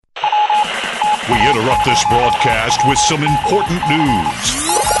We interrupt this broadcast with some important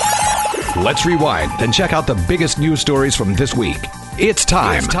news. Let's rewind and check out the biggest news stories from this week. It's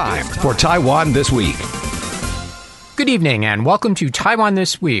time for Taiwan This Week. Good evening and welcome to Taiwan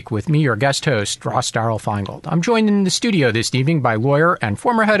This Week with me, your guest host, Ross Darrell Feingold. I'm joined in the studio this evening by lawyer and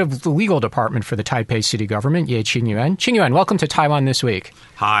former head of the legal department for the Taipei City Government, Ye Qingyuan. Qingyuan, welcome to Taiwan This Week.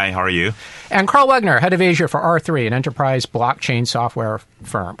 Hi, how are you? And Carl Wegner, head of Asia for R3, an enterprise blockchain software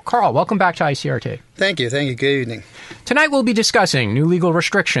firm. Carl, welcome back to ICRT. Thank you. Good evening. Tonight we'll be discussing new legal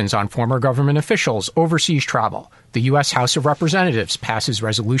restrictions on former government officials' overseas travel. The U.S. House of Representatives passes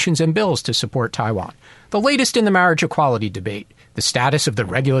resolutions and bills to support Taiwan. The latest in the marriage equality debate, the status of the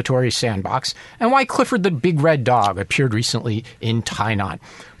regulatory sandbox, and why Clifford the Big Red Dog appeared recently in Tainan.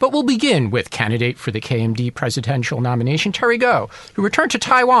 But we'll begin with candidate for the KMT presidential nomination, Terry Gou, who returned to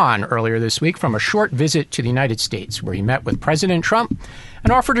Taiwan earlier this week from a short visit to the United States, where he met with President Trump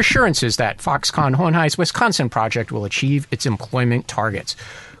and offered assurances that Foxconn Honhai's Wisconsin project will achieve its employment targets.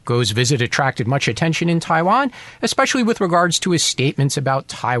 Gou's visit attracted much attention in Taiwan, especially with regards to his statements about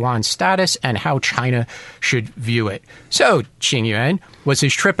Taiwan's status and how China should view it. So, Qingyuan, was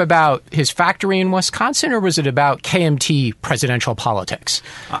his trip about his factory in Wisconsin, or was it about KMT presidential politics?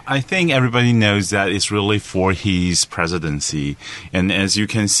 I think everybody knows that it's really for his presidency. And as you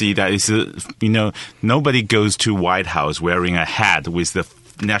can see, that is, nobody goes to White House wearing a hat with the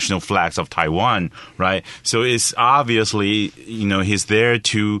national flags of Taiwan, right? So it's obviously, he's there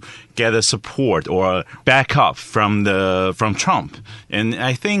to get a support or backup from Trump. And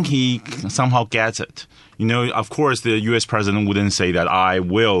I think he somehow gets it. Of course, the U.S. president wouldn't say that I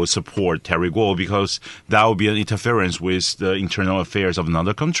will support Terry Gou, because that would be an interference with the internal affairs of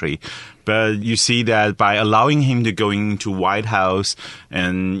another country. But you see that by allowing him to go into White House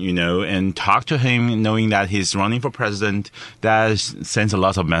and talk to him, knowing that he's running for president, that sends a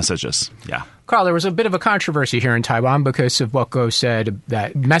lot of messages. Yeah. Carl, there was a bit of a controversy here in Taiwan because of what Gou said,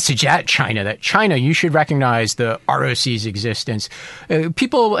 that message at China, that China, you should recognize the ROC's existence.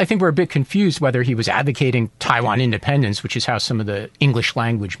 People, I think, were a bit confused whether he was advocating Taiwan independence, which is how some of the English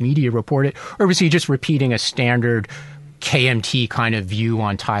language media report it, or was he just repeating a standard KMT kind of view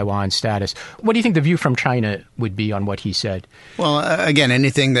on Taiwan's status. What do you think the view from China would be on what he said? Well, again,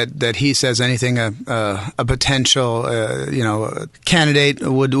 anything that he says, anything a potential candidate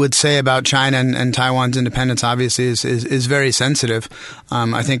would say about China and Taiwan's independence, obviously is very sensitive.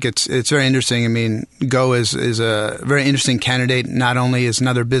 I think it's very interesting. I mean, Gou is a very interesting candidate. Not only is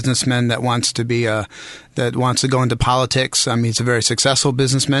another businessman that wants to go into politics. He's a very successful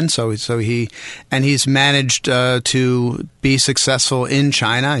businessman, so he's managed to be successful in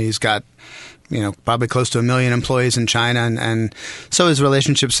China. He's got probably close to 1 million employees in China, and so his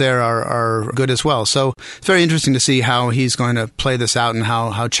relationships there are good as well. So it's very interesting to see how he's going to play this out and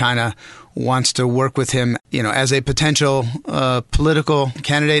how China wants to work with him, as a potential political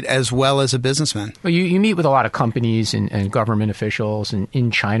candidate as well as a businessman. Well, you meet with a lot of companies and government officials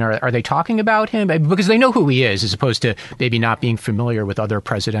in China. Are they talking about him? Because they know who he is, as opposed to maybe not being familiar with other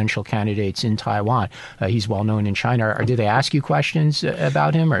presidential candidates in Taiwan. He's well known in China. Do they ask you questions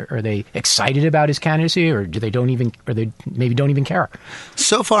about him? Or are they excited about his candidacy, or they maybe don't even care?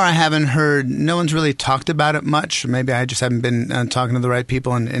 So far, I haven't heard. No one's really talked about it much. Maybe I just haven't been talking to the right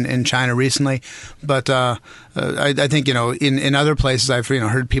people in China recently, but I think in other places I've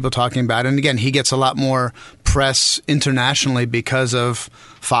heard people talking about it. And again, he gets a lot more press internationally because of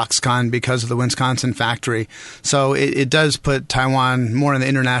Foxconn, because of the Wisconsin factory. So it does put Taiwan more on the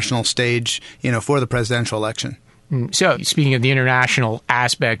international stage, for the presidential election. So speaking of the international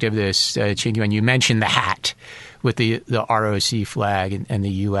aspect of this, Qingyuan, you mentioned the hat with the ROC flag and the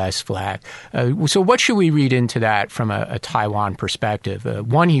U.S. flag. So what should we read into that from a Taiwan perspective?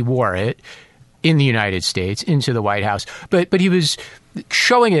 One, he wore it in the United States, into the White House, but he was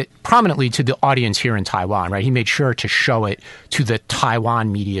showing it prominently to the audience here in Taiwan, right? He made sure to show it to the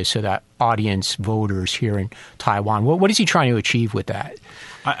Taiwan media so that audience voters here in Taiwan. What is he trying to achieve with that?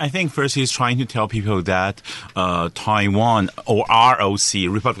 I think first he's trying to tell people that Taiwan, or ROC,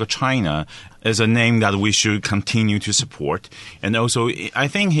 Republic of China, is a name that we should continue to support. And also, I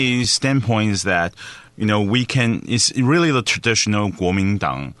think his standpoint is that it's really the traditional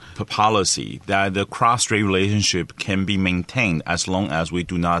Kuomintang policy that the cross-strait relationship can be maintained as long as we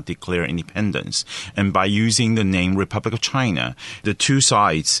do not declare independence. And by using the name Republic of China, the two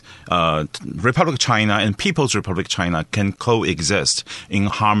sides, Republic of China and People's Republic of China, can coexist in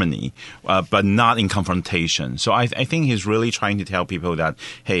harmony, but not in confrontation. So I think he's really trying to tell people that,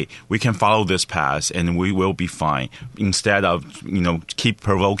 hey, we can follow this path and we will be fine, instead of, keep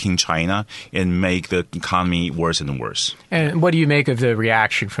provoking China and make the economy worse and worse. And what do you make of the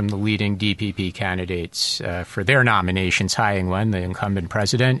reaction from the leading DPP candidates for their nominations, Tsai Ing-wen, the incumbent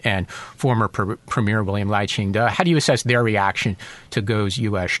president, and former Premier William Lai Ching-te? How do you assess their reaction to Go's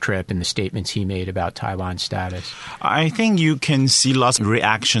U.S. trip and the statements he made about Taiwan's status? I think you can see lots of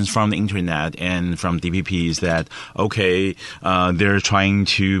reactions from the internet and from DPPs that, okay, they're trying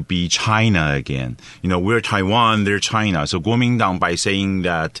to be China again. We're Taiwan, they're China. So Kuomintang, by saying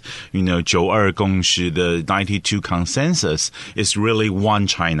that, 九二共识, the 92 consensus is really one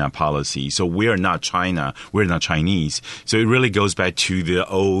China policy. So we're not China, we're not Chinese. So it really goes back to the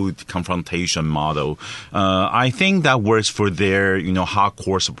old confrontation model. I think that works for their,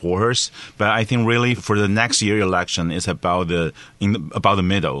 hardcore supporters. But I think really for the next year election, it's about the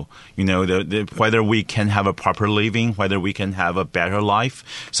middle. Whether we can have a proper living, whether we can have a better life.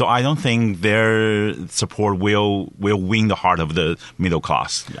 So I don't think their support will win the heart of the middle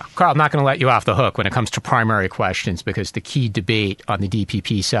class. Yeah. Carl, I'm not going to let you off the hook when it comes to primary questions, because the key debate on the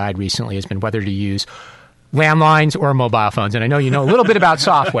DPP side recently has been whether to use landlines or mobile phones. And I know you know a little bit about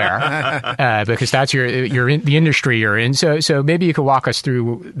software because that's you're in the industry you're in. So maybe you could walk us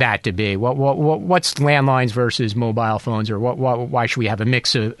through that debate. What's landlines versus mobile phones, or why should we have a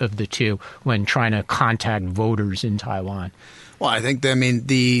mix of the two when trying to contact voters in Taiwan? Well, I think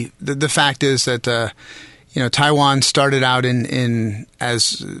the fact is that Taiwan started out in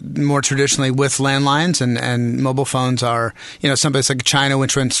as more traditionally with landlines, and mobile phones are someplace like China,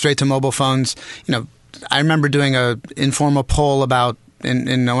 which went straight to mobile phones. I remember doing a informal poll about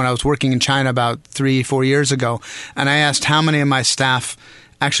when I was working in China about 3-4 years ago, and I asked how many of my staff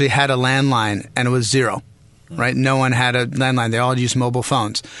actually had a landline, and it was 0. Right? No one had a landline. They all used mobile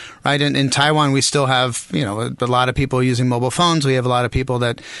phones. Right? In Taiwan, we still have, a lot of people using mobile phones. We have a lot of people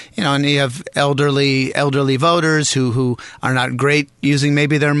that, and you have elderly voters who are not great using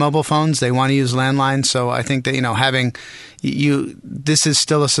maybe their mobile phones. They want to use landlines. So I think that, having this is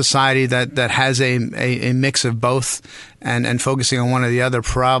still a society that has a mix of both, and focusing on one or the other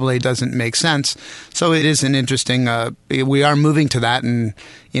probably doesn't make sense. So it is an interesting, we are moving to that, and,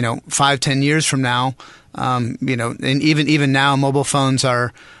 5-10 years from now, and even now, mobile phones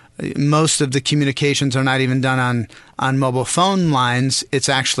are, most of the communications are not even done on mobile phone lines. It's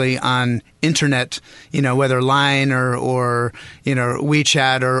actually on internet, whether Line or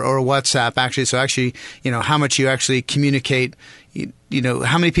WeChat or WhatsApp. Actually, how much you actually communicate.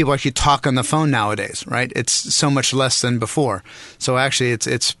 How many people actually talk on the phone nowadays, right? It's so much less than before. So actually,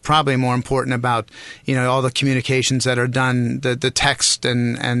 it's probably more important about, all the communications that are done, the text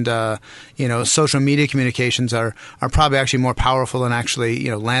and social media communications are probably actually more powerful than actually,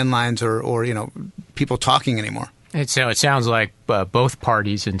 landlines or people talking anymore. So it sounds like both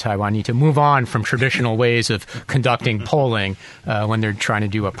parties in Taiwan need to move on from traditional ways of conducting polling when they're trying to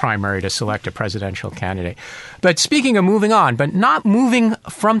do a primary to select a presidential candidate. But speaking of moving on, but not moving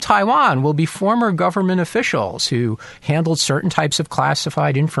from Taiwan will be former government officials who handled certain types of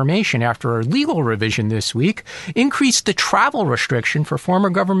classified information after a legal revision this week increased the travel restriction for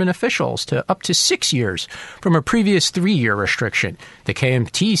former government officials to up to 6 years from a previous 3-year restriction. The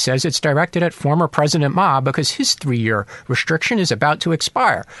KMT says it's directed at former President Ma because his 3-year restriction is about to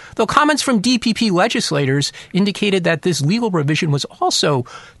expire. Though comments from DPP legislators indicated that this legal revision was also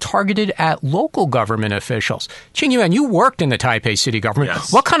targeted at local government officials. Ching Yuan, you worked in the Taipei city government.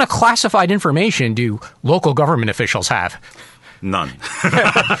 Yes. What kind of classified information do local government officials have? None.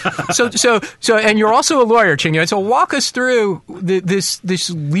 So, and you're also a lawyer, Ching Yuan. So walk us through this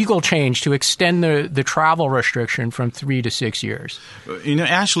legal change to extend the travel restriction from 3 to 6 years.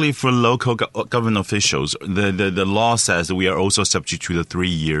 Actually, for local government officials, the law says that we are also subject to the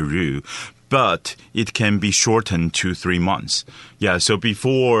 3-year rule, but it can be shortened to 3 months. Yeah, so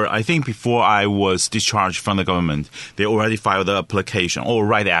before I was discharged from the government, they already filed the application, or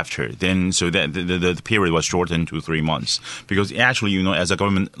right after. Then, so that the period was shortened to 3 months. Because actually, as a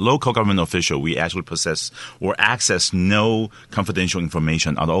local government official, we actually possess or access no confidential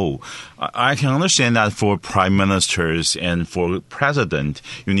information at all. I can understand that for prime ministers and for president,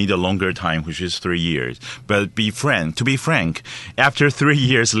 you need a longer time, which is 3 years. But to be frank, after 3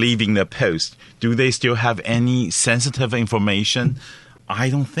 years leaving the post, do they still have any sensitive information?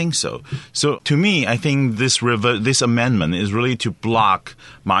 I don't think so. So to me, I think this amendment is really to block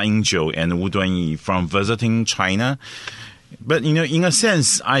Ma Ying-jeou and Wu Duanyi from visiting China. But, in a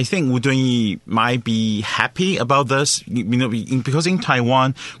sense, I think Wu Duanyi might be happy about this, because in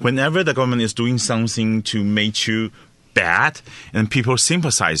Taiwan, whenever the government is doing something to make you bad and people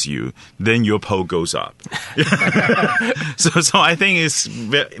sympathize you, then your poll goes up. So I think it's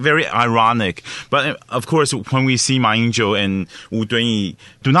very ironic. But of course, when we see Ma Ying-jeou and Wu Dunyi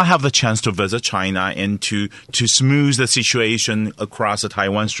do not have the chance to visit China and to smooth the situation across the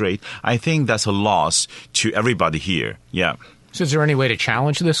Taiwan Strait, I think that's a loss to everybody here. Yeah. So is there any way to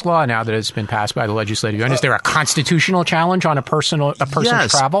challenge this law now that it's been passed by the legislative yuan? Is there a constitutional challenge on a person's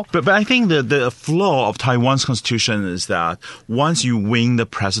travel? But I think the flaw of Taiwan's constitution is that once you win the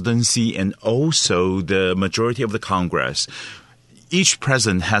presidency and also the majority of the Congress, each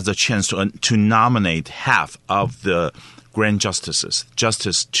president has a chance to nominate half of the grand justice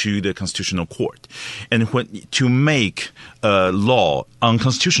to the Constitutional Court. And to make a law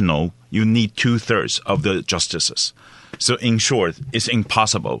unconstitutional, you need 2/3 of the justices. So in short, it's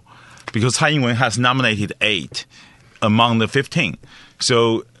impossible because Tsai Ing-wen has nominated 8 among the 15.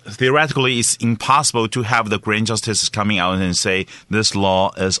 So theoretically, it's impossible to have the grand justices coming out and say this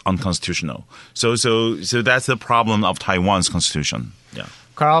law is unconstitutional. So that's the problem of Taiwan's constitution. Yeah.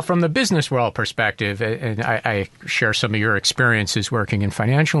 Carl, from the business world perspective, and I share some of your experiences working in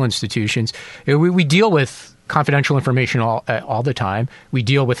financial institutions, we deal with confidential information all the time. We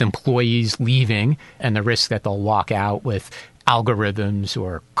deal with employees leaving and the risk that they'll walk out with algorithms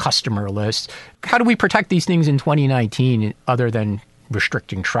or customer lists. How do we protect these things in 2019 other than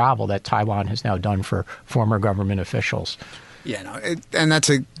restricting travel that Taiwan has now done for former government officials? Yeah, and that's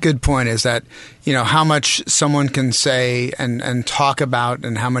a good point, is that, how much someone can say and talk about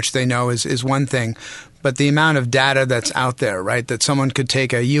and how much they know is one thing. But the amount of data that's out there, right, that someone could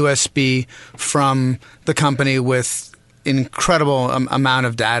take a USB from the company with incredible amount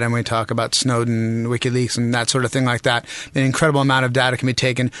of data, and we talk about Snowden, WikiLeaks, and that sort of thing like that. An incredible amount of data can be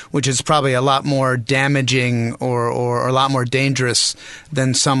taken, which is probably a lot more damaging or a lot more dangerous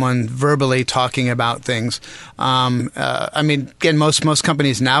than someone verbally talking about things. Again, most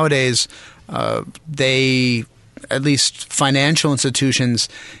companies nowadays, at least financial institutions,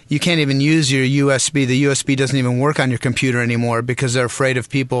 you can't even use your USB. The USB doesn't even work on your computer anymore because they're afraid of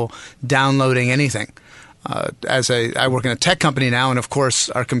people downloading anything. I work in a tech company now, and of course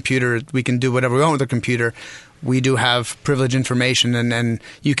our computer, we can do whatever we want with the computer. We do have privileged information, and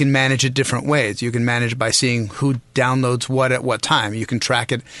you can manage it different ways. You can manage by seeing who downloads what at what time. You can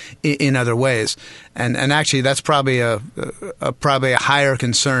track it in other ways. And actually that's probably a higher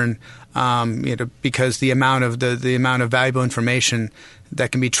concern, because the amount of valuable information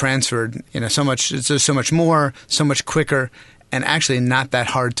that can be transferred, there's so much more, so much quicker, and actually not that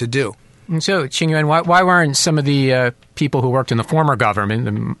hard to do. And so, Qing-Yuan, why weren't some of the people who worked in the former government,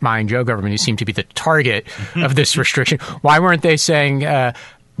 the Ma Ying-jeou government, who seemed to be the target of this restriction, why weren't they saying,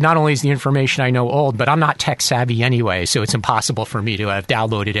 not only is the information I know old, but I'm not tech savvy anyway, so it's impossible for me to have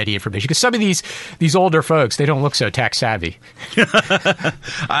downloaded any information? Because some of these older folks, they don't look so tech savvy.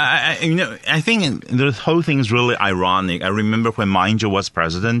 I think the whole thing is really ironic. I remember when Ma Ying-jeou was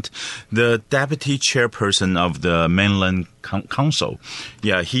president, the deputy chairperson of the mainland council,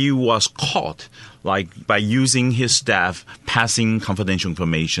 he was caught by using his staff passing confidential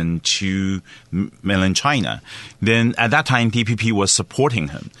information to mainland China. Then at that time, DPP was supporting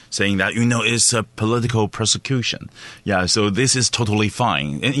him, saying that, it's a political persecution. So this is totally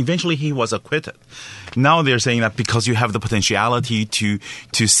fine. And eventually he was acquitted. Now they're saying that because you have the potentiality to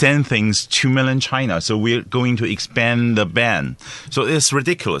send things to mainland China, so we're going to expand the ban. So it's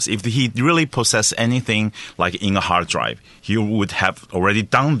ridiculous. If he really possessed anything like in a hard drive, he would have already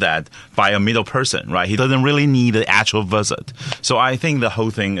done that by a middle person, right? He doesn't really need an actual visit. So I think the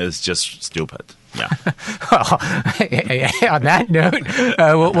whole thing is just stupid. Yeah. Well, on that note,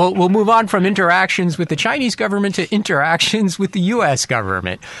 we'll move on from interactions with the Chinese government to interactions with the U.S.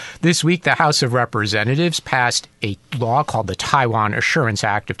 government. This week, the House of Representatives passed a law called the Taiwan Assurance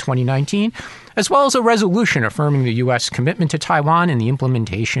Act of 2019, as well as a resolution affirming the U.S. commitment to Taiwan and the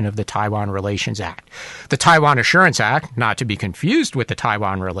implementation of the Taiwan Relations Act. The Taiwan Assurance Act, not to be confused with the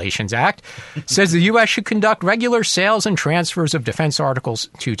Taiwan Relations Act, says the U.S. should conduct regular sales and transfers of defense articles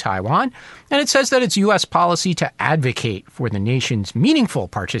to Taiwan, and it says that it's U.S. policy to advocate for the nation's meaningful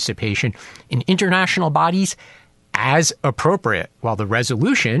participation in international bodies as appropriate, while the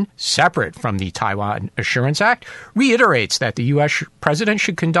resolution, separate from the Taiwan Assurance Act, reiterates that the U.S. president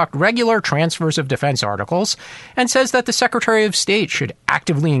should conduct regular transfers of defense articles and says that the Secretary of State should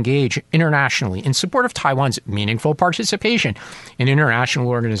actively engage internationally in support of Taiwan's meaningful participation in international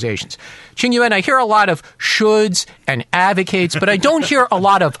organizations. Qing-Yuan, I hear a lot of shoulds and advocates, but I don't hear a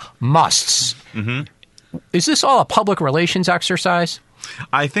lot of musts. Mm-hmm. Is this all a public relations exercise?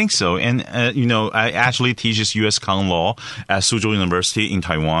 I think so. And, I actually teaches U.S. common law at Suzhou University in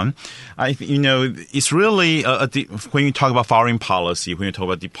Taiwan. It's really, when you talk about foreign policy, when you talk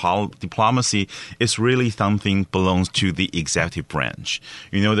about diplomacy, it's really something belongs to the executive branch.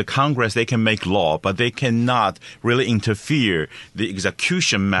 The Congress, they can make law, but they cannot really interfere the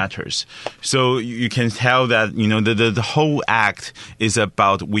execution matters. So you can tell that, the whole act is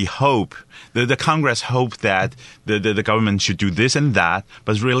about, we hope, the Congress hope that the government should do this and that,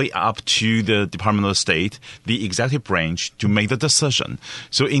 but it's really up to the Department of State, the executive branch, to make the decision.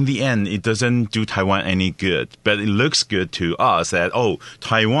 So in the end, it doesn't do Taiwan any good, but it looks good to us that,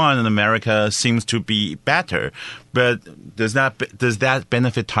 Taiwan and America seems to be better. But does that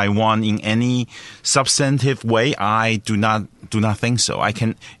benefit Taiwan in any substantive way? I do not think so. I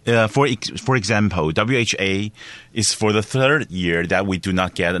can, for example, WHA is for the third year that we do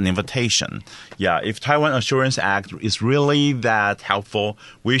not get an invitation. Yeah, if Taiwan Assurance Act is really that helpful,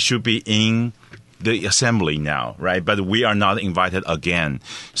 we should be in the assembly now, right? But we are not invited again.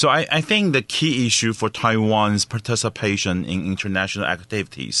 So I think the key issue for Taiwan's participation in international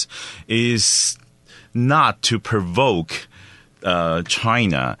activities is not to provoke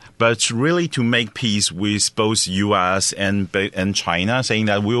China, but really to make peace with both U.S. and China, saying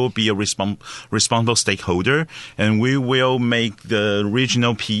that we will be a responsible stakeholder and we will make the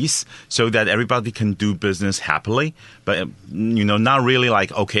regional peace so that everybody can do business happily. But, not really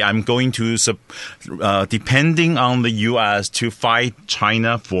like, okay, I'm going to, depending on the U.S. to fight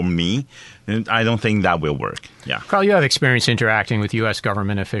China for me. I don't think that will work. Yeah, Carl, you have experience interacting with U.S.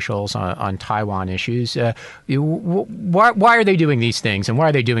 government officials on Taiwan issues. Why are they doing these things, and why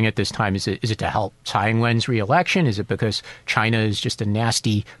are they doing it this time? Is it to help Tsai Ing-wen's reelection? Is it because China is just a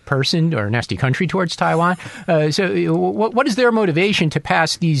nasty person or a nasty country towards Taiwan? So what is their motivation to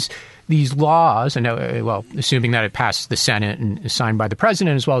pass these laws, and assuming that it passes the Senate and is signed by the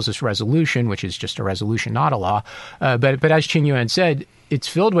president, as well as this resolution, which is just a resolution, not a law. But as Qin Yuan said, it's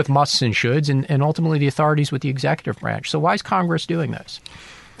filled with musts and shoulds, and ultimately the authorities with the executive branch. So why is Congress doing this?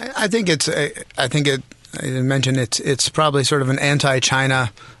 I think I mentioned it's probably sort of an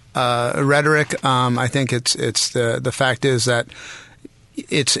anti-China rhetoric. I think it's the fact is that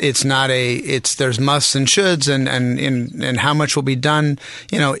it's not there's musts and shoulds and how much will be done,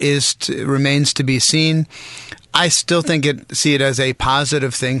 remains to be seen. I still see it as a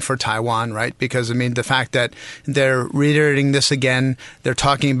positive thing for Taiwan, right? Because the fact that they're reiterating this again, they're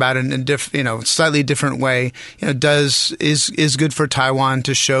talking about it in a slightly different way, is good for Taiwan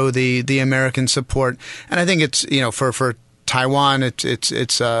to show the American support. And I think it's for Taiwan,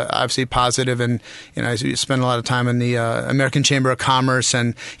 it's obviously positive, and I spend a lot of time in the American Chamber of Commerce,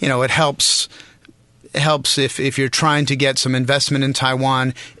 and it helps if you're trying to get some investment in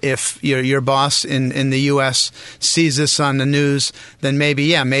Taiwan. If your boss in the U.S. sees this on the news, then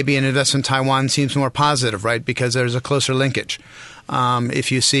maybe an investment in Taiwan seems more positive, right? Because there's a closer linkage.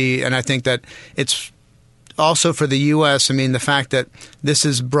 If you see, and I think that it's also for the U.S., the fact that this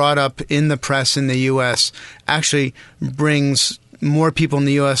is brought up in the press in the U.S. actually brings more people in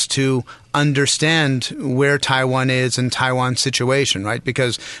the U.S. to understand where Taiwan is and Taiwan's situation, right?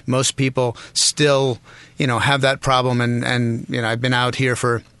 Because most people still, have that problem. And I've been out here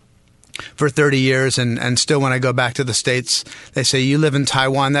for 30 years, and still when I go back to the States, they say, you live in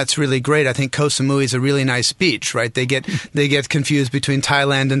Taiwan, that's really great. I think Koh Samui is a really nice beach, right? They get confused between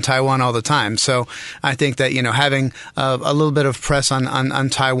Thailand and Taiwan all the time. So I think that, having a little bit of press on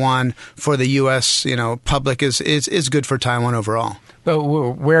Taiwan for the U.S., public is good for Taiwan overall. But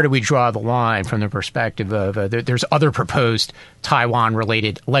where do we draw the line from the perspective of there's other proposed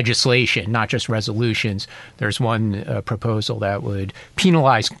Taiwan-related legislation, not just resolutions? There's one proposal that would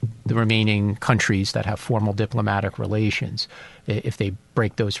penalize the remaining countries that have formal diplomatic relations. If they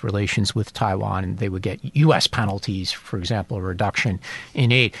break those relations with Taiwan, they would get U.S. penalties, for example, a reduction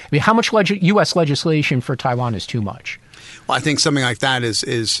in aid. How much U.S. legislation for Taiwan is too much? Well, I think something like that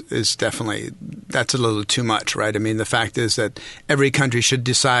is definitely, that's a little too much, right? The fact is that every country should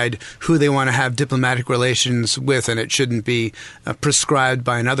decide who they want to have diplomatic relations with, and it shouldn't be prescribed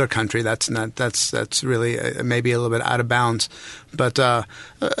by another country. That's really maybe a little bit out of bounds. But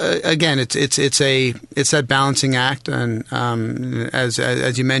again, it's that balancing act, and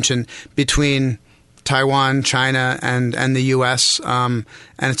as you mentioned, between Taiwan, China, and the U.S., and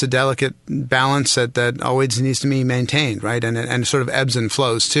it's a delicate balance that always needs to be maintained, right? And sort of ebbs and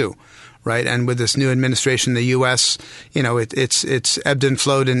flows too, right? And with this new administration in the U.S., it's ebbed and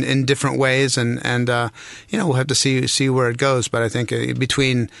flowed in different ways, and we'll have to see where it goes. But I think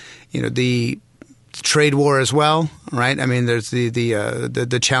between the trade war as well, right? I mean, there's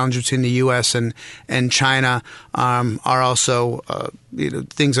the challenge between the U.S. and China are also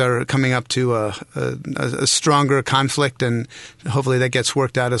things are coming up to a stronger conflict, and hopefully that gets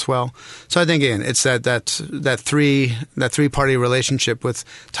worked out as well. So I think again, it's that three-party relationship with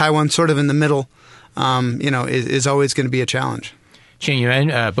Taiwan, sort of in the middle, is always going to be a challenge.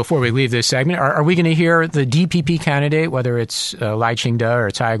 Qingyuan, before we leave this segment, are we going to hear the DPP candidate, whether it's Lai Ching-te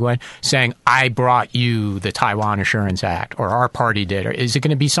or Tsai Ing-wen, saying, I brought you the Taiwan Assurance Act, or our party did? Or is it going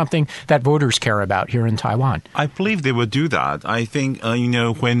to be something that voters care about here in Taiwan? I believe they will do that. I think,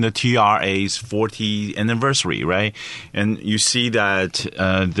 when the TRA's 40th anniversary, right? And you see that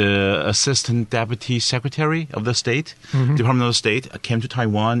the Assistant Deputy Secretary of the State, Department of State, came to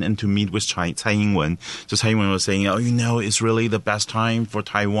Taiwan and to meet with Tsai Ing-wen. So Tsai Ing-wen was saying, it's really the best time for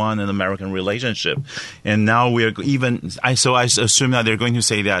Taiwan and American relationship. And now we're I assume that they're going to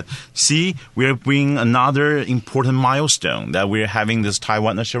say that, see, we're bringing another important milestone, that we're having this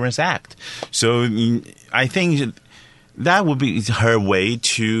Taiwan Assurance Act. So I think that would be her way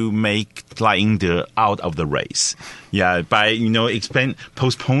to make Lai Ing-te out of the race. Yeah, by,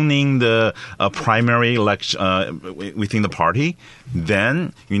 postponing the primary election within the party,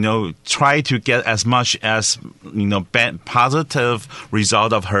 then, try to get as much as, positive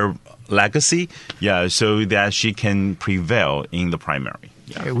result of her legacy, so that she can prevail in the primary.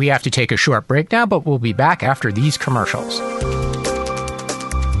 Yeah. We have to take a short break now, but we'll be back after these commercials.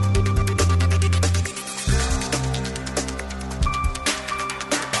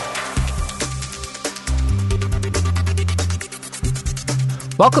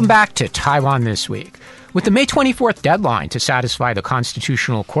 Welcome back to Taiwan This Week. With the May 24th deadline to satisfy the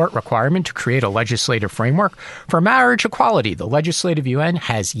Constitutional Court requirement to create a legislative framework for marriage equality, the Legislative Yuan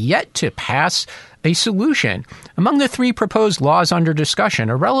has yet to pass a solution. Among the three proposed laws under discussion,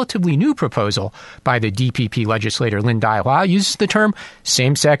 a relatively new proposal by the DPP legislator Lin Daihua uses the term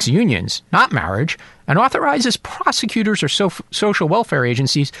same-sex unions, not marriage, and authorizes prosecutors or social welfare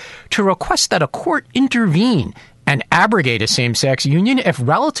agencies to request that a court intervene and abrogate a same-sex union if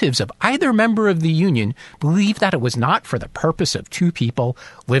relatives of either member of the union believe that it was not for the purpose of two people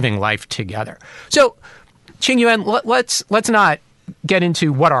living life together. So, Qingyuan, let's not get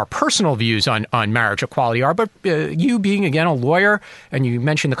into what our personal views on marriage equality are, but you being, again, a lawyer, and you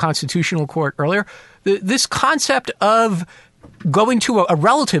mentioned the Constitutional Court earlier, this concept of going to a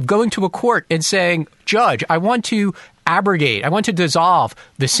relative, going to a court and saying, Judge, I want to abrogate, I want to dissolve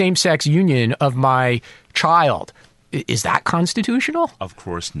the same-sex union of my child. Is that constitutional? Of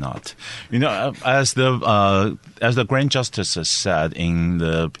course not. As the Grand Justice has said in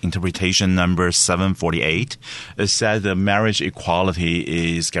the interpretation number 748, it said that marriage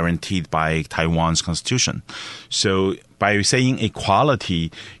equality is guaranteed by Taiwan's constitution. So by saying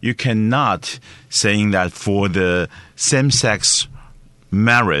equality, you cannot saying that for the same-sex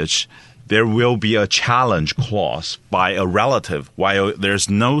marriage, there will be a challenge clause by a relative, while there's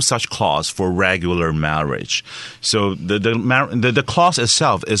no such clause for regular marriage. So the clause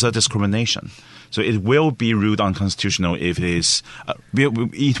itself is a discrimination. So it will be ruled unconstitutional if it is.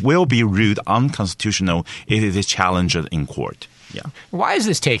 It will be ruled unconstitutional if it is challenged in court. Yeah. Why is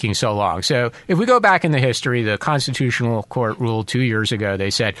this taking so long? So if we go back in the history, the Constitutional Court ruled 2 years ago. They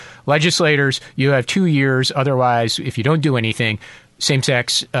said, legislators, you have 2 years. Otherwise, if you don't do anything,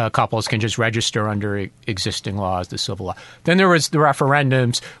 same-sex couples can just register under existing laws, the civil law. Then there was the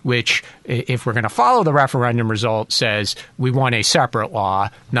referendums, which, if we're going to follow the referendum result, says we want a separate law,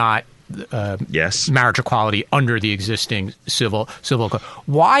 not marriage equality under the existing civil code.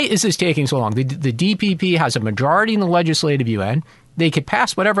 Why is this taking so long? The DPP has a majority in the Legislative Yuan. They could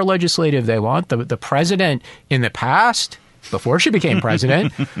pass whatever legislative they want. The president in the past, before she became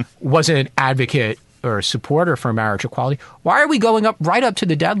president, was an advocate or a supporter for marriage equality. Why are we going right up to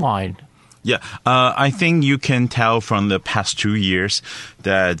the deadline? Yeah, I think you can tell from the past 2 years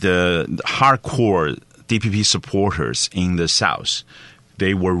that the hardcore DPP supporters in the South,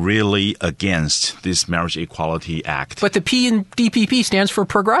 they were really against this Marriage Equality Act. But the P in DPP stands for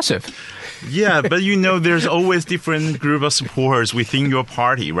progressive. Yeah, but there's always different group of supporters within your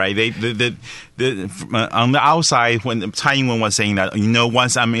party, right? On the outside, when Tsai Ing-wen was saying that,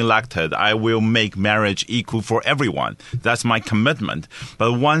 once I'm elected, I will make marriage equal for everyone. That's my commitment.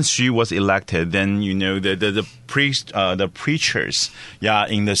 But once she was elected, then the preachers,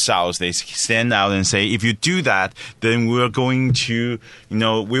 in the South, they stand out and say, if you do that, then we're going to,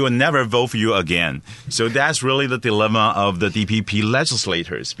 we will never vote for you again. So that's really the dilemma of the DPP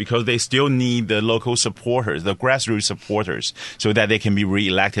legislators, because they still need the local supporters, the grassroots supporters, so that they can be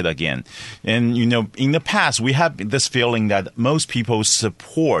reelected again. And, in the past, we have this feeling that most people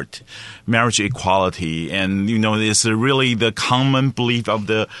support marriage equality, and, it's really the common belief of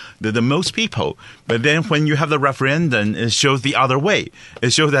the most people. But then when you have the referendum, it shows the other way.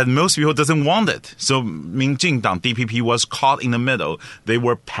 It shows that most people doesn't want it. So Minjingdang, DPP, was caught in the middle. They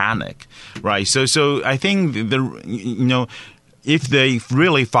were panicked, right? So I think if they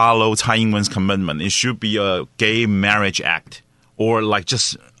really follow Tsai Ing-wen's commitment, it should be a gay marriage act, or like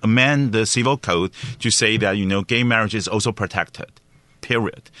just amend the civil code to say that gay marriage is also protected.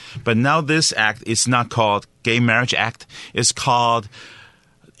 Period. But now this act is not called Gay Marriage Act. It's called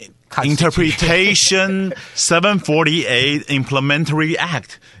Interpretation 748 Implementary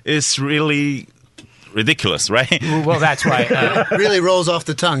Act. It's really ridiculous, right? Well, that's why it really rolls off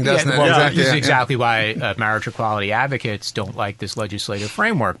the tongue, doesn't it? Well, Exactly. This is exactly why marriage equality advocates don't like this legislative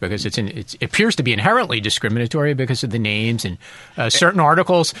framework, because it appears to be inherently discriminatory because of the names, and certain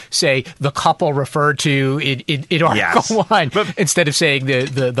articles say the couple referred to in Article 1 instead of saying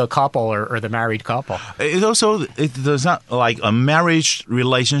the couple or the married couple. It does not, like a marriage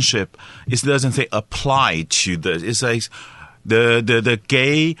relationship, it doesn't say apply to this. It says the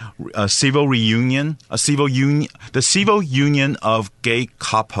gay civil union of gay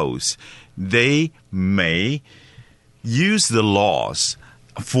couples, they may use the laws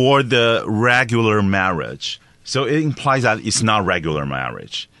for the regular marriage. So it implies that it's not regular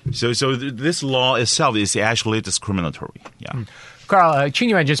marriage. So this law itself is actually discriminatory. Yeah. Carl, Qin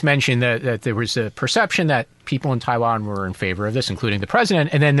Yuan just mentioned that there was a perception that people in Taiwan were in favor of this, including the president,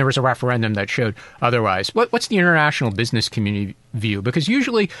 and then there was a referendum that showed otherwise. What's the international business community view? Because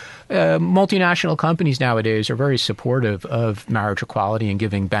usually multinational companies nowadays are very supportive of marriage equality and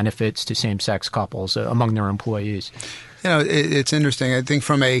giving benefits to same-sex couples among their employees. It's interesting. I think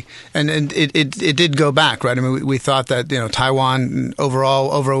and it did go back, right? I mean, we thought that Taiwan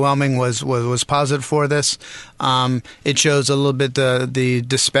overall overwhelming was positive for this. It shows a little bit the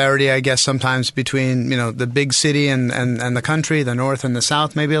disparity, I guess, sometimes between the big city and the country, the north and the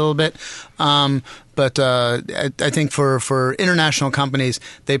south, maybe a little bit. But I think for international companies,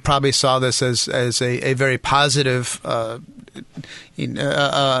 they probably saw this as a very positive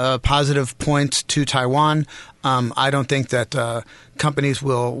positive point to Taiwan. I don't think that companies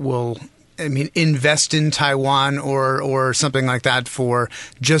will invest in Taiwan or something like that for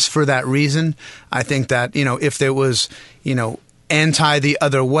that reason. I think that if there was anti the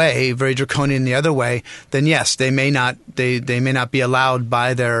other way, very draconian the other way, then yes, they may not be allowed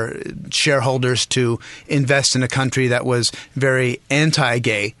by their shareholders to invest in a country that was very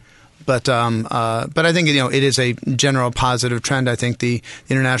anti-gay. But I think it is a general positive trend. I think the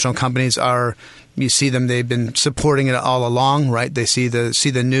international companies are. You see them; they've been supporting it all along, right? They see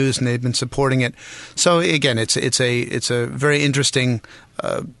the news and they've been supporting it. So again, it's a very interesting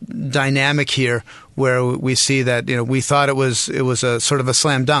dynamic here where we see that we thought it was a sort of a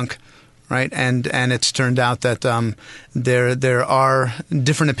slam dunk, right? And it's turned out that there are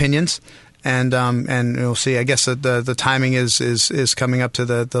different opinions. And we'll see. I guess that the timing is coming up to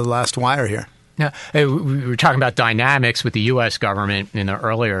the last wire here. Now, we were talking about dynamics with the U.S. government in the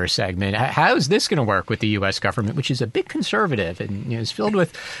earlier segment. How is this going to work with the U.S. government, which is a bit conservative and is filled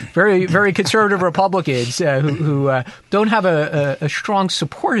with very, very conservative Republicans who don't have a strong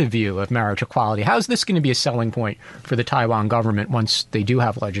supportive view of marriage equality? How is this going to be a selling point for the Taiwan government once they do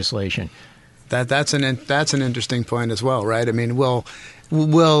have legislation? That's an interesting point as well, right? I mean, will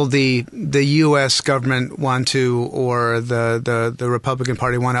the U.S. government want to, or the Republican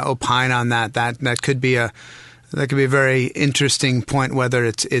Party want to opine on that? That could be a very interesting point. Whether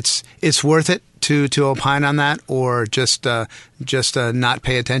it's worth it to opine on that, or just not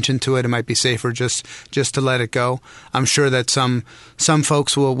pay attention to it. It might be safer just to let it go. I'm sure that some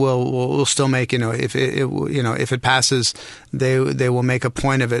folks will still make if it passes, they will make a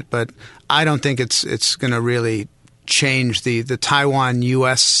point of it. But I don't think it's going to really change the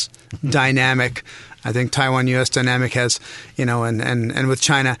Taiwan-U.S. dynamic. I think Taiwan-U.S. dynamic has, and with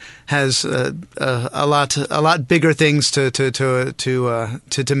China has a lot bigger things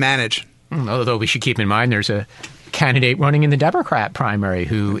to manage. Although we should keep in mind there's a candidate running in the Democrat primary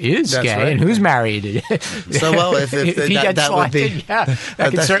who is gay and who's married. So, well, if he gets selected, that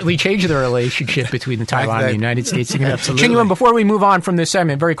could certainly change the relationship between the Taiwan and the United States. Absolutely. Qin Yuan, before we move on from this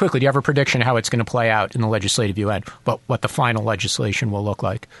segment, very quickly, do you have a prediction how it's going to play out in the legislative UN, but what the final legislation will look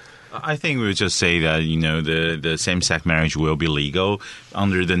like? I think we would just say that, the same-sex marriage will be legal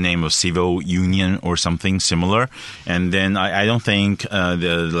under the name of civil union or something similar. And then I don't think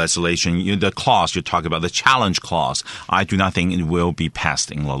the legislation, the clause you talk about, the challenge clause, I do not think it will be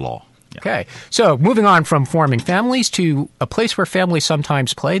passed in the law. Yeah. Okay. So moving on from forming families to a place where families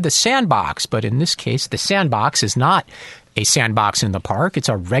sometimes play, the sandbox. But in this case, the sandbox is not a sandbox in the park. It's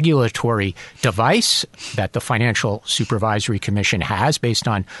a regulatory device that the Financial Supervisory Commission has based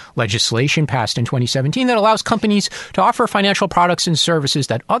on legislation passed in 2017 that allows companies to offer financial products and services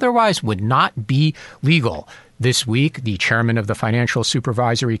that otherwise would not be legal. This week, the chairman of the Financial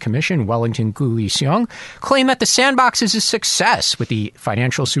Supervisory Commission, Wellington Gu-Li-seong, claimed that the sandbox is a success, with the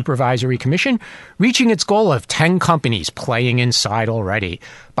Financial Supervisory Commission reaching its goal of 10 companies playing inside already.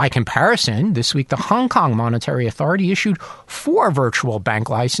 By comparison, this week, the Hong Kong Monetary Authority issued 4 virtual bank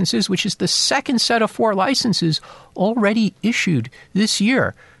licenses, which is the second set of 4 licenses already issued this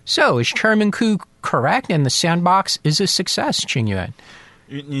year. So, is Chairman Ku correct, and the sandbox is a success, Qingyuan?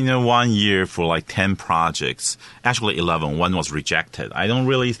 1 year for like 10 projects, actually 11, one was rejected. I don't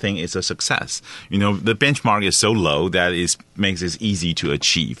really think it's a success. The benchmark is so low that it makes it easy to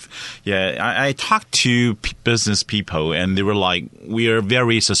achieve. Yeah, I talked to business people and they were like, we are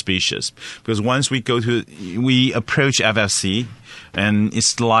very suspicious because once we approach FSC, and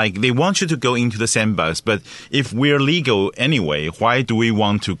it's like they want you to go into the sandbox. But if we're legal anyway, why do we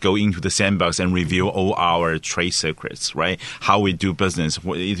want to go into the sandbox and reveal all our trade secrets, right? How we do business.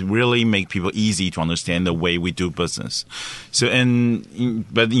 It really makes people easy to understand the way we do business. But on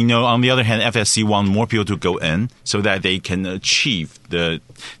the other hand, FSC want more people to go in so that they can achieve the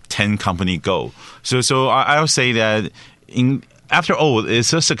 10 company goal. So I would say that after all,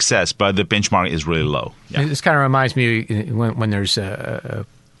 it's a success, but the benchmark is really low. Yeah. This kind of reminds me when there's a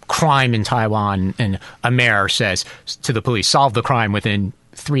crime in Taiwan and a mayor says to the police, solve the crime within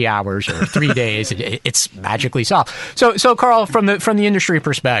 3 hours or 3 days, it's magically solved. So Carl, from the industry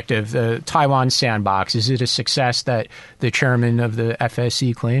perspective, the Taiwan sandbox, is it a success that the chairman of the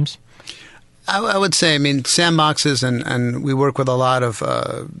FSC claims? I would say, sandboxes, and we work with a lot of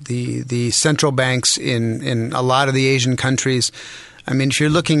the central banks in a lot of the Asian countries. If you're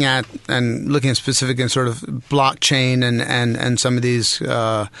looking at specifically sort of blockchain and some of these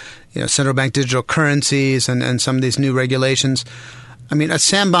central bank digital currencies and some of these new regulations, a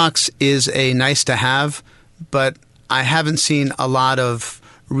sandbox is a nice to have, but I haven't seen a lot of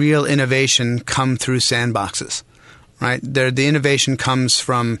real innovation come through sandboxes. Right, the innovation comes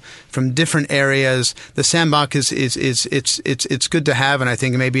from different areas. The sandbox it's good to have, and I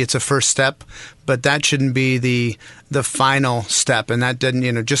think maybe it's a first step, but that shouldn't be the final step. And that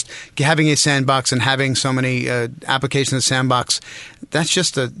doesn't, just having a sandbox and having so many applications of sandbox, that's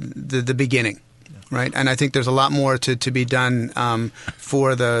just the beginning, right? And I think there's a lot more to be done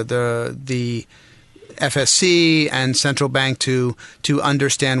for the FSC and central bank to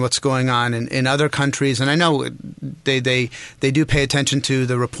understand what's going on in other countries. And I know they do pay attention to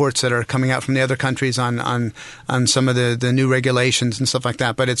the reports that are coming out from the other countries on some of the new regulations and stuff like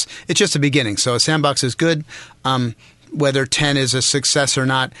that. But it's just a beginning. So a sandbox is good. Whether 10 is a success or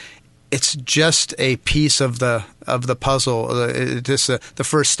not, it's just a piece of the puzzle. Just the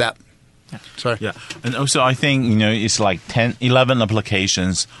first step. Sorry. Yeah, and also I think it's like 11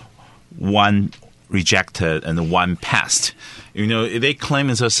 applications, 1 rejected and 1 passed. They claim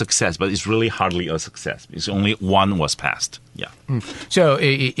it's a success, but it's really hardly a success. It's only 1 was passed. Yeah. So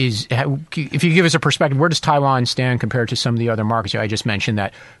if you give us a perspective, where does Taiwan stand compared to some of the other markets? I just mentioned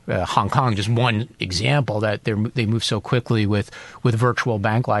that Hong Kong, just one example, that they move so quickly with virtual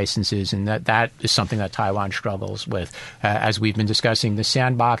bank licenses, and that is something that Taiwan struggles with. As we've been discussing, the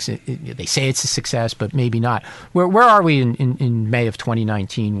sandbox, they say it's a success, but maybe not. Where are we in May of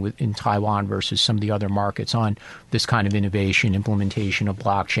 2019 in Taiwan versus some of the other markets on this kind of innovation, implementation of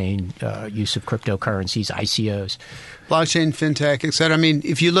blockchain, use of cryptocurrencies, ICOs? Blockchain, fintech, et cetera.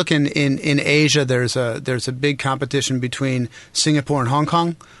 If you look in Asia, there's a big competition between Singapore and Hong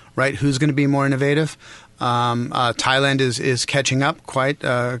Kong, right? Who's going to be more innovative? Thailand is catching up quite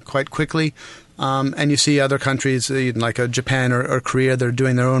quickly. And you see other countries like Japan or Korea, they're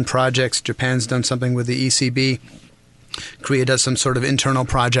doing their own projects. Japan's done something with the ECB. Korea does some sort of internal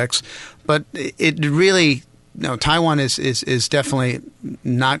projects. But it really, Taiwan is definitely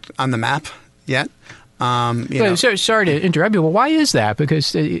not on the map yet. So, sorry to interrupt you. Well, why is that?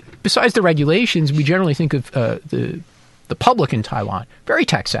 Because besides the regulations, we generally think of the public in Taiwan very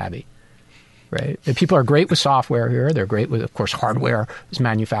tech savvy, right? And people are great with software here. They're great with, of course, hardware is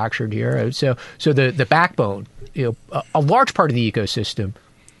manufactured here. So the backbone, a large part of the ecosystem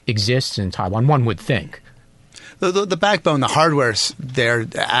exists in Taiwan. One would think. the backbone, the hardware's there,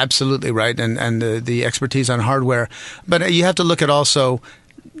 absolutely right, and the expertise on hardware. But you have to look at also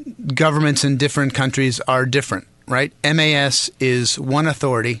governments in different countries are different, right? MAS is one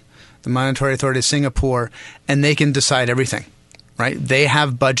authority, the Monetary Authority of Singapore, and they can decide everything. Right? They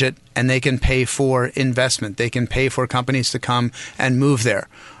have budget and they can pay for investment. They can pay for companies to come and move there.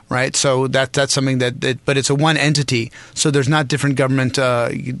 Right? So that's something but it's a one entity. So there's not different government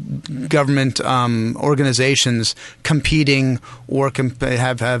organizations competing or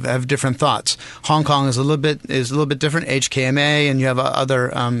have different thoughts. Hong Kong is a little bit different. HKMA, and you have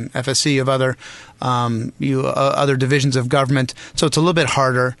other FSC, you have other divisions of government. So it's a little bit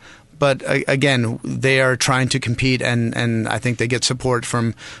harder. But again, they are trying to compete, and I think they get support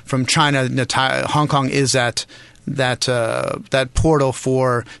from China. Hong Kong is that portal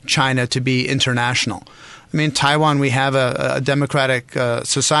for China to be international. I mean, Taiwan, we have a democratic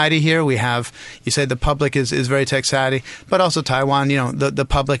society here. We have, you say the public is very tech savvy, but also Taiwan, the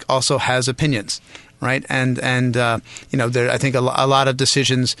public also has opinions. Right, and there, I think a lot of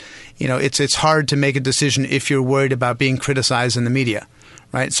decisions, it's hard to make a decision if you're worried about being criticized in the media.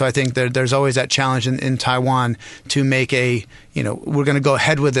 Right, so I think there's always that challenge in Taiwan to make we're going to go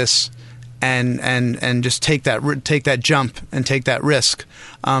ahead with this, and just take that jump and take that risk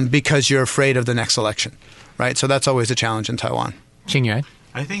because you're afraid of the next election. Right, so that's always a challenge in Taiwan. Qingyuan?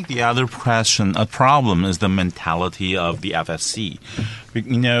 I think the other problem is the mentality of the FSC.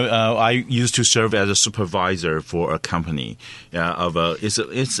 I used to serve as a supervisor for a company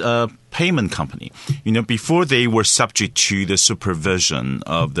it's a payment company. Before they were subject to the supervision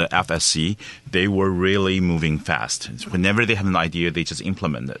of the FSC, they were really moving fast. Whenever they had an idea, they just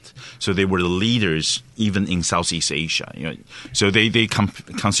implement it. So they were the leaders even in Southeast Asia. So they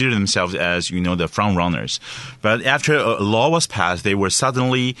consider themselves as the front runners. But after a law was passed, they were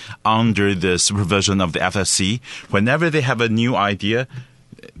suddenly under the supervision of the FSC. Whenever they have a new idea,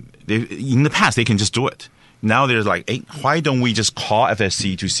 in the past they can just do it. Now there's like, hey, why don't we just call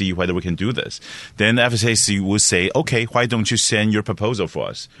FSC to see whether we can do this? Then the FSC would say, okay, why don't you send your proposal for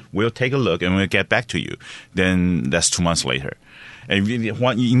us? We'll take a look and we'll get back to you. Then that's 2 months later. And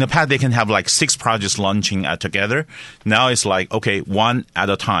in the past, they can have like 6 projects launching together. Now it's like, okay, one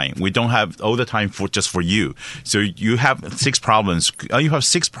at a time. We don't have all the time just for you. So you have 6 problems. You have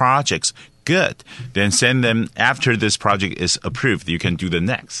 6 projects. Good. Then send them after this project is approved. You can do the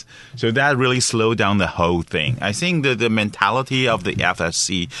next. So that really slowed down the whole thing. I think the mentality of the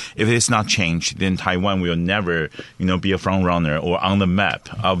FSC, if it's not changed, then Taiwan will never, be a front runner or on the map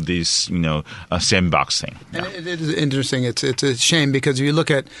of this, sandbox thing. And it is interesting. It's a shame because if you look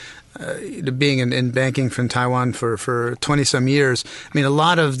at being in banking from Taiwan for 20 some years, I mean, a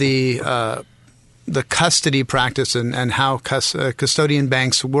lot of the custody practice and how custodian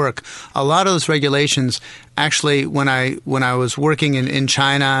banks work. A lot of those regulations, actually, when I was working in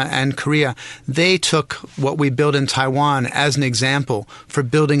China and Korea, they took what we built in Taiwan as an example for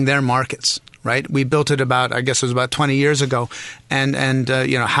building their markets. Right, we built it about 20 years ago, and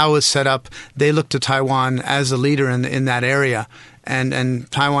how it's set up. They look to Taiwan as a leader in that area.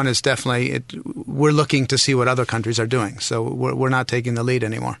 And Taiwan is definitely we're looking to see what other countries are doing. So we're not taking the lead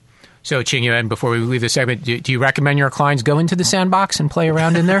anymore. So, Qingyuan, before we leave this segment, do you recommend your clients go into the sandbox and play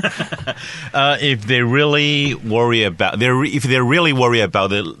around in there? If they really worry about the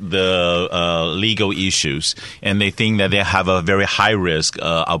legal issues and they think that they have a very high risk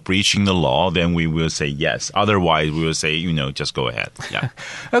of breaching the law, then we will say yes. Otherwise, we will say, just go ahead. Yeah.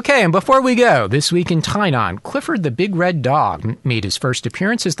 Okay, and before we go, this week in Tainan, Clifford the Big Red Dog made his first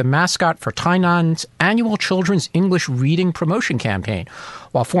appearance as the mascot for Tainan's annual Children's English Reading Promotion Campaign.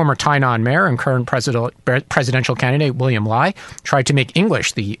 While former Tainan mayor and current presidential candidate William Lai tried to make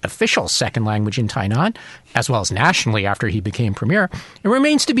English the official second language in Tainan, as well as nationally after he became premier, it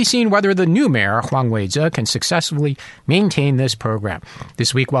remains to be seen whether the new mayor, Huang Weizhe, can successfully maintain this program.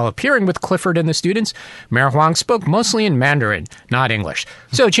 This week, while appearing with Clifford and the students, Mayor Huang spoke mostly in Mandarin, not English.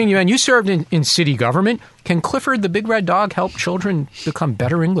 So, Qingyuan, you served in city government. Can Clifford the Big Red Dog help children become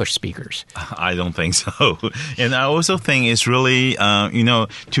better English speakers? I don't think so. And I also think it's really,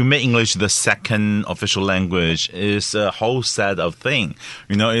 to make English the second official language is a whole set of things.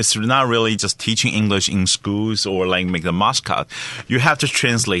 It's not really just teaching English in schools or like make the mascot. You have to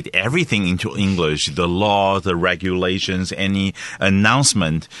translate everything into English, the law, the regulations, any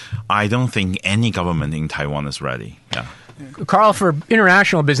announcement. I don't think any government in Taiwan is ready. Yeah. Carl, for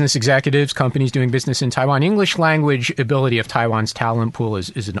international business executives, companies doing business in Taiwan, English language ability of Taiwan's talent pool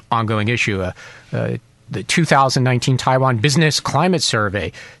is an ongoing issue. the 2019 Taiwan Business Climate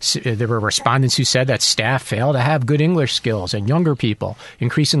Survey. There were respondents who said that staff fail to have good English skills and younger people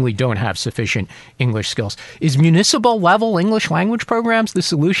increasingly don't have sufficient English skills. Is municipal level English language programs the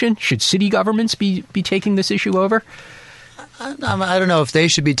solution? Should city governments be taking this issue over? I don't know if they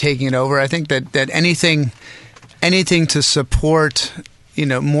should be taking it over. I think that anything to support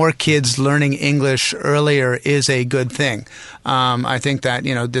more kids learning English earlier is a good thing. I think that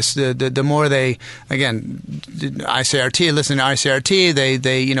the more they, again, ICRT, listen to ICRT,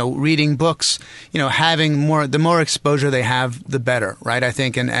 they reading books, having the more exposure they have, the better, right? I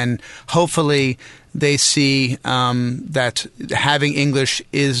think, and hopefully they see that having English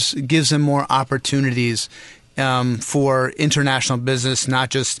gives them more opportunities for international business,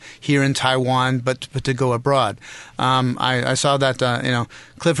 not just here in Taiwan, but to go abroad. I saw that,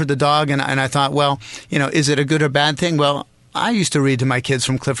 Clifford the dog, and I thought, well, is it a good or bad thing? Well, I used to read to my kids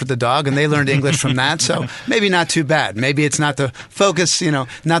from Clifford the dog, and they learned English from that, so maybe not too bad. Maybe it's not the focus,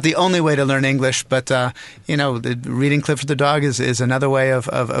 not the only way to learn English, but, reading Clifford the dog is another way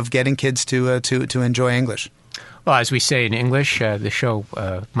of getting kids to enjoy English. Well, as we say in English, the show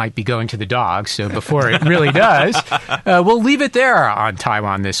might be going to the dogs, so before it really does, we'll leave it there on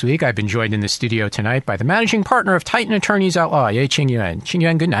Taiwan This Week. I've been joined in the studio tonight by the managing partner of Titan Attorneys at Law, Ye Qingyuan.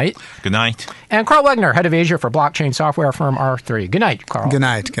 Qingyuan, good night. Good night. And Carl Wegner, head of Asia for blockchain software firm R3. Good night, Carl. Good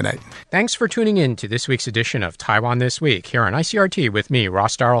night. Good night. Thanks for tuning in to this week's edition of Taiwan This Week here on ICRT with me,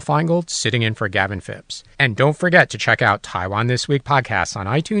 Ross Darrell Feingold, sitting in for Gavin Phipps. And don't forget to check out Taiwan This Week podcasts on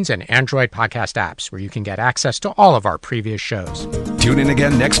iTunes and Android podcast apps, where you can get access to all of our previous shows. Tune in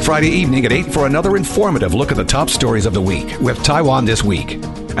again next Friday evening at 8 for another informative look at the top stories of the week with Taiwan This Week.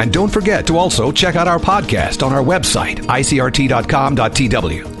 And don't forget to also check out our podcast on our website, icrt.com.tw.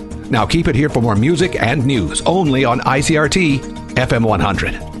 Now keep it here for more music and news only on ICRT FM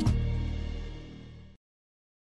 100.